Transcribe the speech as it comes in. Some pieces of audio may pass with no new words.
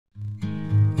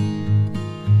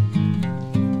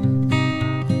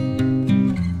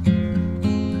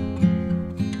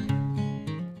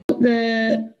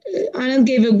Sabesan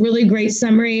gave a really great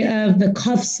summary of the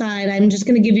cuff side. I'm just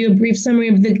going to give you a brief summary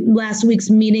of the last week's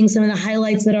meeting, some of the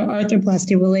highlights that are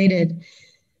arthroplasty related.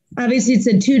 Obviously, it's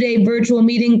a 2-day virtual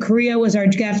meeting. Korea was our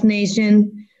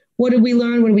destination. What did we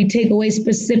learn? What did we take away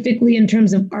specifically in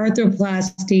terms of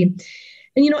arthroplasty?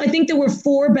 And, I think there were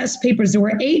 4 best papers. There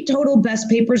were 8 total best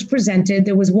papers presented.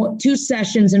 There was 2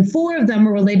 sessions, and 4 of them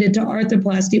were related to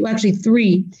arthroplasty. Well, actually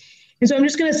 3. And so I'm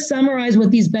just going to summarize what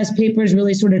these best papers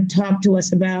really sort of talk to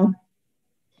us about.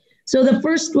 So the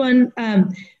first one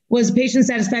was patient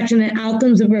satisfaction and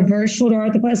outcomes of reverse shoulder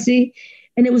arthroplasty.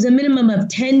 And it was a minimum of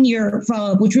 10-year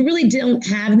follow-up, which we really don't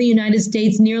have in the United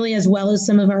States nearly as well as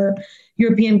some of our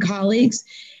European colleagues.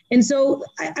 And so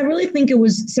I really think it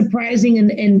was surprising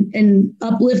and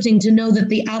uplifting to know that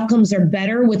the outcomes are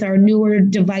better with our newer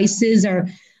devices, our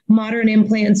modern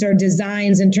implants, our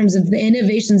designs in terms of the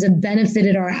innovations that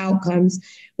benefited our outcomes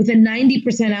with a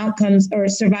 90% outcomes or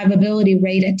survivability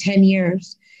rate at 10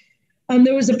 years.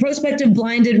 There was a prospective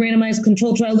blinded randomized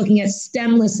control trial looking at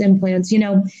stemless implants.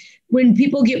 When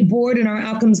people get bored and our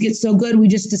outcomes get so good, we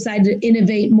just decide to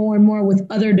innovate more and more with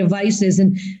other devices.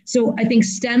 And so I think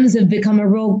stems have become a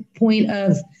real point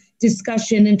of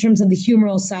discussion in terms of the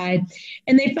humeral side.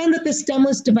 And they found that the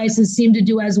stemless devices seem to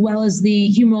do as well as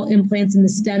the humeral implants and the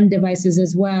stem devices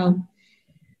as well.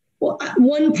 Well,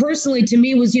 one personally to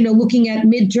me was, looking at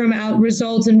midterm out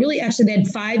results, and really actually they had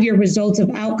 5-year results of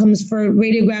outcomes for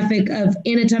radiographic of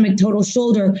anatomic total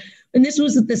shoulder. And this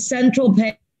was at the central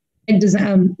peg.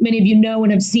 Many of you know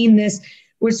and have seen this,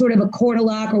 where sort of a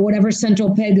cortilock or whatever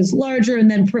central peg is larger, and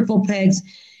then peripheral pegs.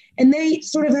 And they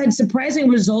sort of had surprising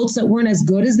results that weren't as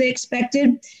good as they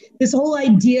expected. This whole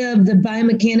idea of the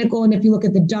biomechanical, and if you look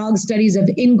at the dog studies of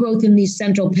ingrowth in these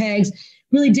central pegs,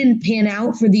 really didn't pan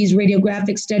out for these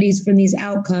radiographic studies from these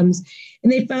outcomes.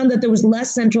 And they found that there was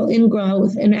less central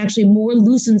ingrowth and actually more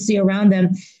lucency around them.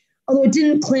 Although it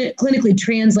didn't clinically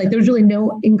translate, there was really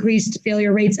no increased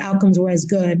failure rates, outcomes were as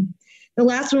good. The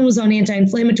last one was on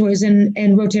anti-inflammatories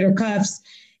and rotator cuffs.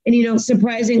 And,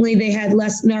 surprisingly, they had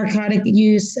less narcotic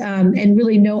use and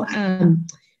really no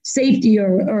safety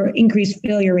or increased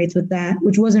failure rates with that,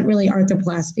 which wasn't really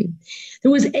arthroplasty.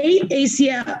 There was 8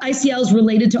 ICLs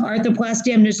related to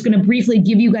arthroplasty. I'm just going to briefly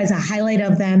give you guys a highlight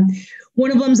of them.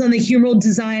 One of them is on the humeral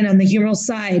design, on the humeral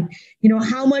side.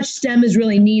 How much stem is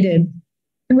really needed.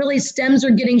 And really, stems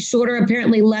are getting shorter.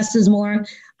 Apparently, less is more.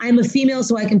 I'm a female,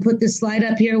 so I can put this slide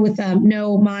up here with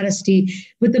no modesty.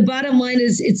 But the bottom line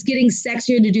is it's getting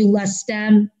sexier to do less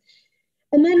stem.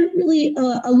 And then really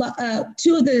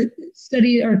two of the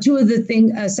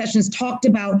sessions talked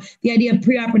about the idea of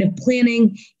preoperative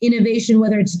planning, innovation,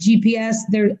 whether it's GPS.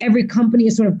 Every company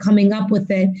is sort of coming up with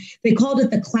it. They called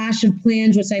it the clash of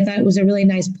plans, which I thought was a really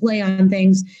nice play on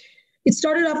things. It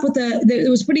started off with there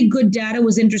was pretty good data. It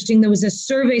was interesting. There was a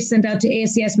survey sent out to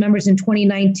ASES members in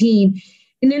 2019.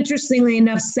 And interestingly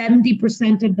enough,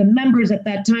 70% of the members at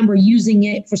that time were using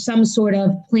it for some sort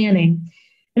of planning.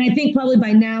 And I think probably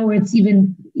by now it's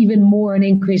even more in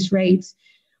increased rates.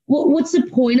 Well, what's the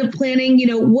point of planning?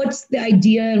 What's the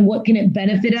idea and what can it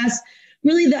benefit us?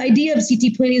 Really, the idea of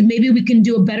CT planning is maybe we can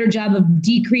do a better job of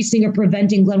decreasing or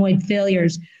preventing glenoid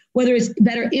failures, whether it's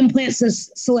better implant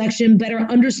selection, better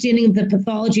understanding of the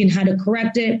pathology and how to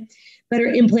correct it, better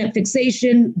implant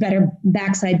fixation, better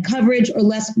backside coverage, or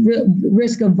less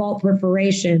risk of vault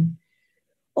perforation.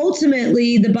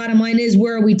 Ultimately, the bottom line is,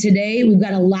 where are we today? We've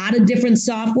got a lot of different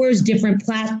softwares, different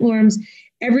platforms.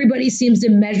 Everybody seems to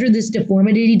measure this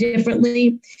deformity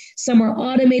differently. Some are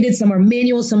automated, some are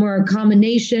manual, some are a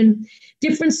combination.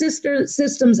 Different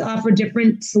systems offer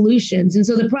different solutions. And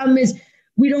so the problem is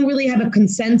we don't really have a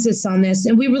consensus on this,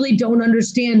 and we really don't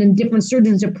understand, and different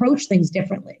surgeons approach things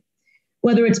differently.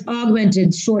 Whether it's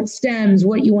augmented, short stems,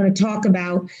 what you want to talk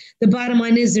about. The bottom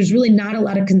line is there's really not a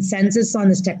lot of consensus on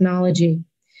this technology.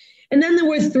 And then there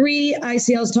were 3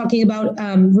 ICLs talking about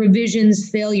revisions,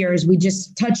 failures. We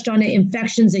just touched on it.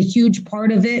 Infection's a huge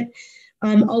part of it.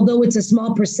 Although it's a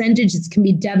small percentage, it can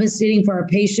be devastating for our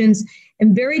patients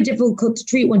and very difficult to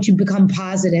treat once you become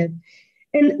positive.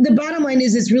 And the bottom line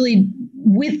is, it's really,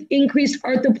 with increased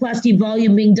arthroplasty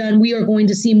volume being done, we are going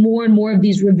to see more and more of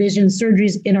these revision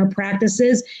surgeries in our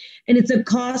practices. And it's a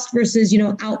cost versus,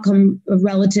 outcome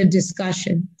relative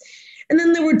discussion. And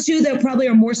then there were 2 that probably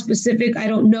are more specific. I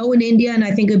don't know in India, and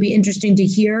I think it'd be interesting to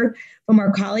hear from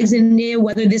our colleagues in India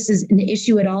whether this is an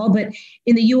issue at all. But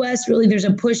in the US, really, there's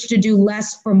a push to do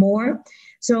less for more.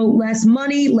 So less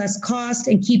money, less cost,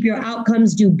 and keep your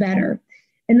outcomes, do better.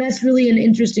 And that's really an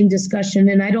interesting discussion.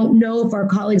 And I don't know if our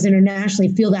colleagues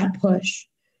internationally feel that push.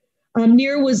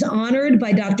 NIR was honored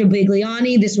by Dr.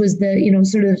 Bigliani. This was the,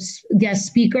 sort of guest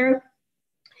speaker.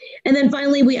 And then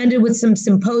finally, we ended with some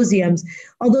symposiums.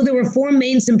 Although there were 4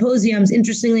 main symposiums,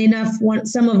 interestingly enough,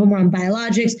 some of them were on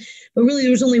biologics, but really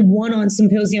there was only one on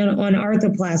symposium on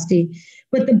arthroplasty.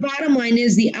 But the bottom line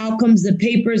is the outcomes, the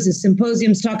papers, the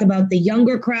symposiums talk about the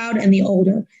younger crowd and the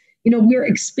older. We're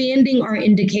expanding our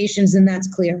indications, and that's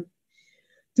clear.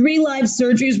 3 live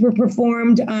surgeries were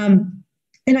performed.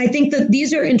 And I think that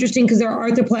these are interesting because they're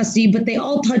arthroplasty, but they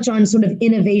all touch on sort of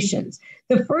innovations.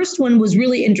 The first one was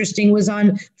really interesting, was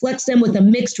on FlexStem with a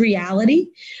mixed reality.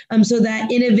 So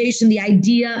that innovation, the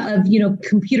idea of,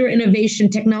 computer innovation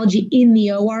technology in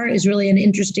the OR is really an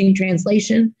interesting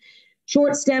translation.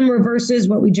 Short stem reverses,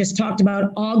 what we just talked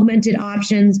about, augmented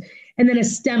options, and then a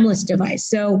stemless device.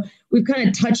 So we've kind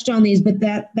of touched on these, but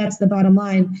that's the bottom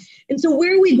line. And so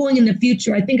where are we going in the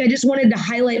future? I think I just wanted to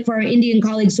highlight for our Indian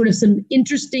colleagues sort of some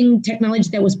interesting technology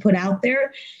that was put out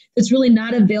there that's really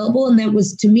not available, and that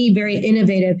was, to me, very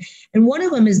innovative. And one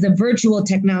of them is the virtual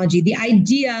technology, the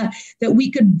idea that we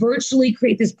could virtually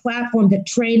create this platform to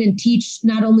train and teach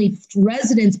not only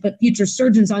residents, but future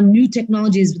surgeons on new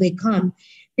technologies as they come.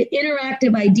 The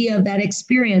interactive idea of that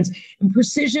experience, and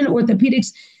Precision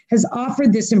Orthopaedics has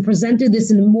offered this and presented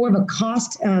this in more of a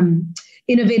cost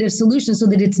innovative solution so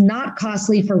that it's not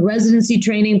costly for residency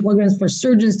training programs for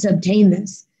surgeons to obtain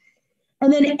this.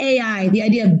 And then AI, the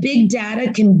idea of big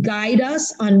data can guide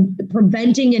us on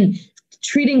preventing and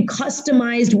treating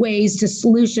customized ways to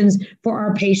solutions for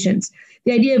our patients.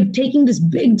 The idea of taking this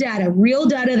big data, real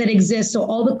data that exists, so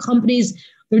all the companies,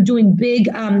 they're doing big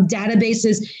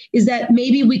databases, is that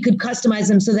maybe we could customize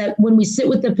them so that when we sit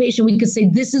with the patient, we could say,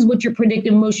 this is what your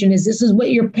predictive motion is. This is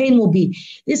what your pain will be.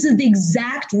 This is the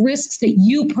exact risks that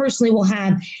you personally will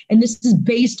have. And this is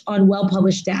based on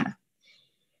well-published data.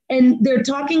 And they're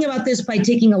talking about this by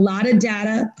taking a lot of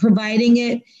data, providing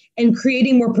it, and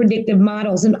creating more predictive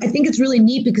models. And I think it's really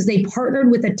neat because they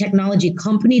partnered with a technology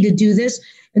company to do this.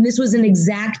 And this was an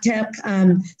exact tech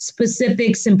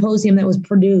specific symposium that was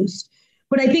produced.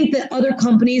 But I think that other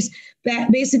companies,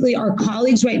 that basically our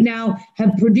colleagues right now,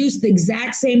 have produced the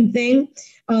exact same thing,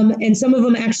 and some of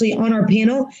them actually on our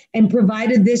panel, and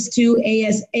provided this to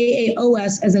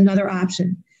AAOS as another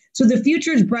option. So the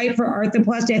future is bright for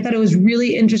arthroplasty. I thought it was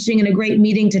really interesting and a great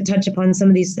meeting to touch upon some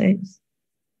of these things.